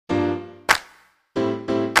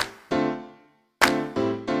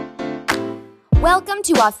Welcome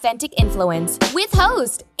to Authentic Influence with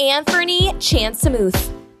host Anthony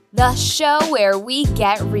Chansamuth, the show where we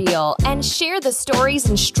get real and share the stories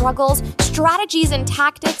and struggles, strategies and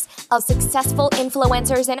tactics of successful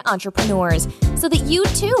influencers and entrepreneurs so that you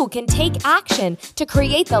too can take action to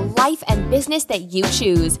create the life and business that you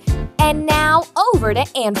choose. And now over to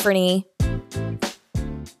Anthony.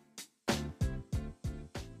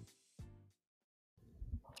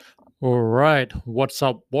 All right, what's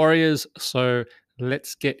up, warriors? So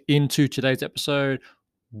let's get into today's episode.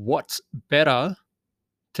 What's better,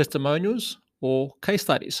 testimonials or case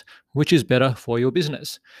studies? Which is better for your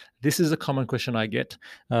business? This is a common question I get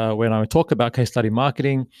when I talk about case study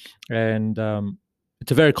marketing, and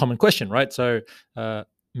it's a very common question, right? So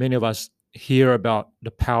many of us hear about the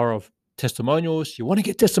power of testimonials. You want to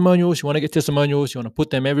get testimonials, you want to put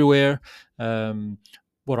them everywhere.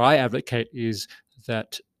 What I advocate is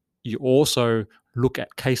that you also look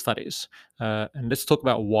at case studies. And let's talk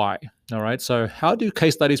about why. All right. So how do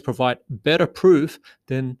case studies provide better proof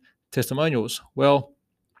than testimonials? Well,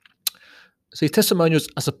 see, testimonials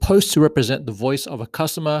are supposed to represent the voice of a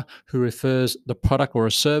customer who refers the product or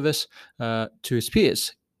a service to his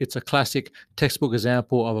peers. It's a classic textbook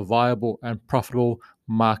example of a viable and profitable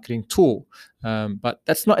marketing tool. But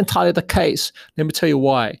that's not entirely the case. Let me tell you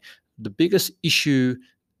why. The biggest issue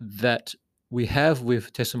that we have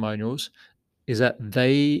with testimonials is that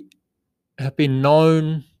they have been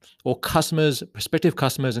known, or prospective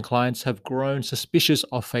customers and clients have grown suspicious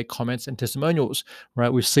of fake comments and testimonials, right?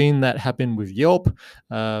 We've seen that happen with Yelp.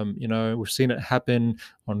 We've seen it happen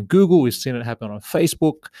on Google. We've seen it happen on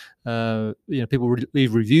Facebook. People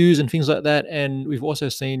leave reviews and things like that. And we've also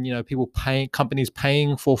seen, companies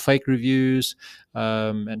paying for fake reviews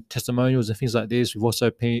and testimonials and things like this. We've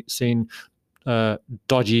also seen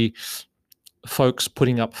dodgy folks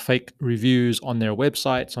putting up fake reviews on their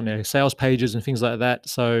websites, on their sales pages and things like that.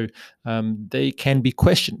 So they can be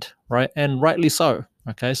questioned, right? And rightly so.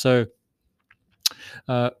 Okay, so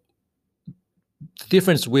the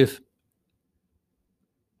difference with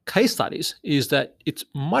case studies is that it's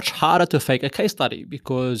much harder to fake a case study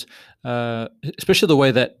because especially the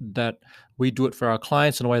way that we do it for our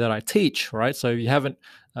clients and the way that I teach, right? So if you haven't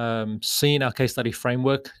seen our case study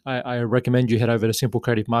framework, I recommend you head over to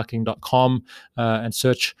simplecreativemarketing.com and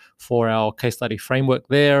search for our case study framework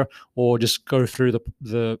there, or just go through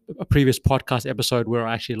the previous podcast episode where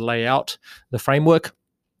I actually lay out the framework.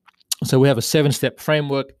 So we have a 7-step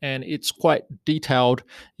framework, and it's quite detailed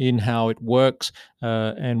in how it works.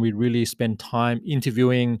 And we really spend time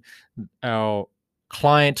interviewing our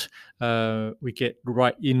client. We get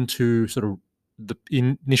right into sort of the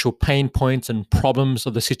initial pain points and problems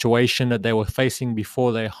of the situation that they were facing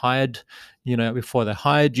before they hired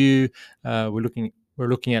you. We're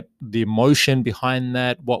looking at the emotion behind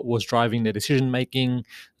that, what was driving their decision making,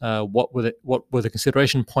 what were the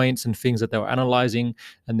consideration points and things that they were analyzing,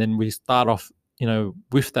 and then we start off,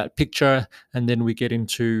 with that picture, and then we get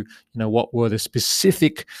into, what were the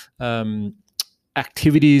specific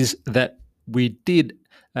activities that we did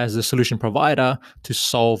as a solution provider to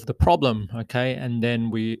solve the problem. Okay, and then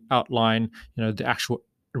we outline, the actual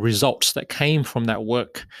results that came from that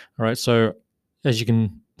work. All right, so as you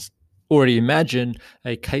can already imagine,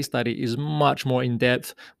 a case study is much more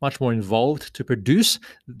in-depth, much more involved to produce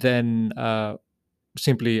than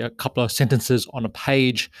simply a couple of sentences on a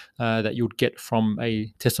page that you would get from a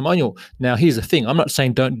testimonial. Now, here's the thing. I'm not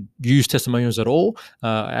saying don't use testimonials at all.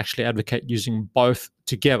 I actually advocate using both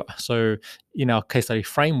together. So in our case study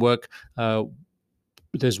framework,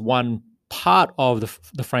 there's one part of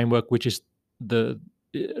the framework, which is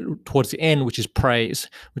towards the end, which is praise,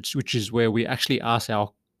 which is where we actually ask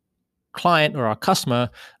our client or our customer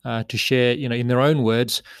to share, in their own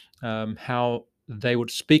words, how they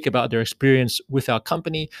would speak about their experience with our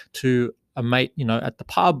company to a mate, at the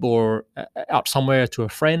pub or out somewhere to a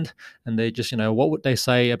friend, and they just, what would they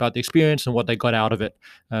say about the experience and what they got out of it.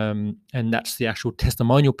 And that's the actual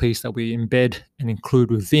testimonial piece that we embed and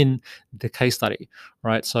include within the case study,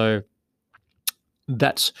 right? So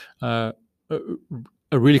that's a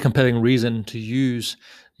really compelling reason to use,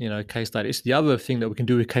 case studies. The other thing that we can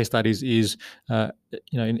do with case studies is, in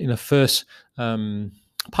the first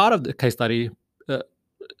part of the case study,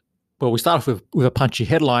 we start off with a punchy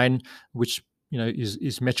headline, which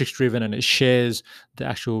is metrics driven, and it shares the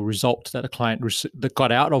actual results that the client that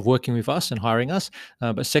got out of working with us and hiring us.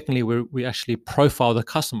 But secondly, we actually profile the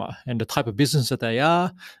customer and the type of business that they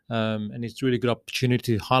are, and it's a really good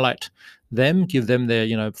opportunity to highlight them, give them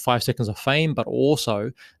their 5 seconds of fame, but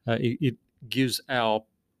also it gives our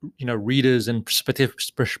readers and prospective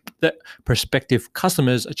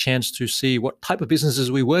customers a chance to see what type of businesses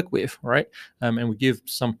we work with, right? And we give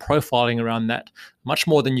some profiling around that, much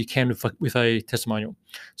more than you can with a testimonial.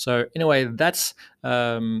 So anyway, that's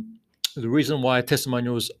the reason why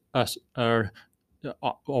testimonials are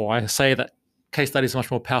or I say that case studies are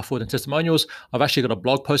much more powerful than testimonials. I've actually got a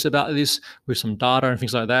blog post about this with some data and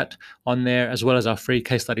things like that on there, as well as our free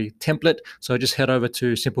case study template. So just head over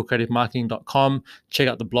to simplecreativemarketing.com, check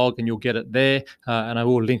out the blog, and you'll get it there. And I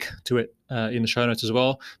will link to it in the show notes as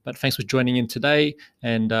well. But thanks for joining in today,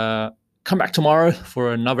 and come back tomorrow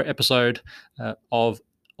for another episode of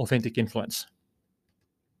Authentic Influence.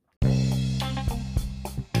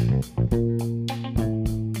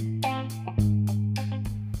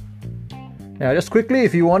 Now, just quickly,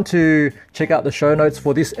 if you want to check out the show notes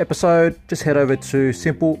for this episode, just head over to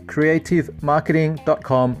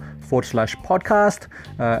simplecreativemarketing.com/podcast,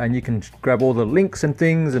 and you can grab all the links and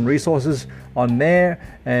things and resources on there.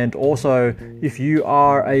 And also, if you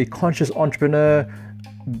are a conscious entrepreneur,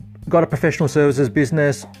 got a professional services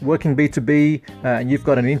business, working B2B, and you've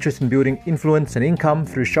got an interest in building influence and income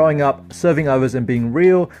through showing up, serving others, and being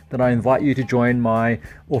real, then I invite you to join my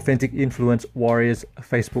Authentic Influence Warriors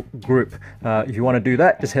Facebook group. If you want to do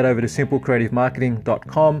that, just head over to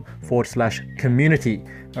simplecreativemarketing.com/community.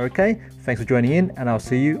 Okay, thanks for joining in, and I'll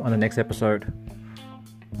see you on the next episode.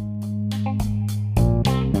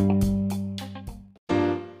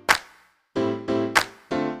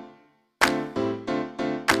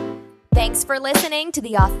 Thanks for listening to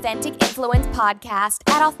the Authentic Influence podcast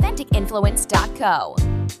at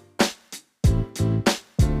AuthenticInfluence.co.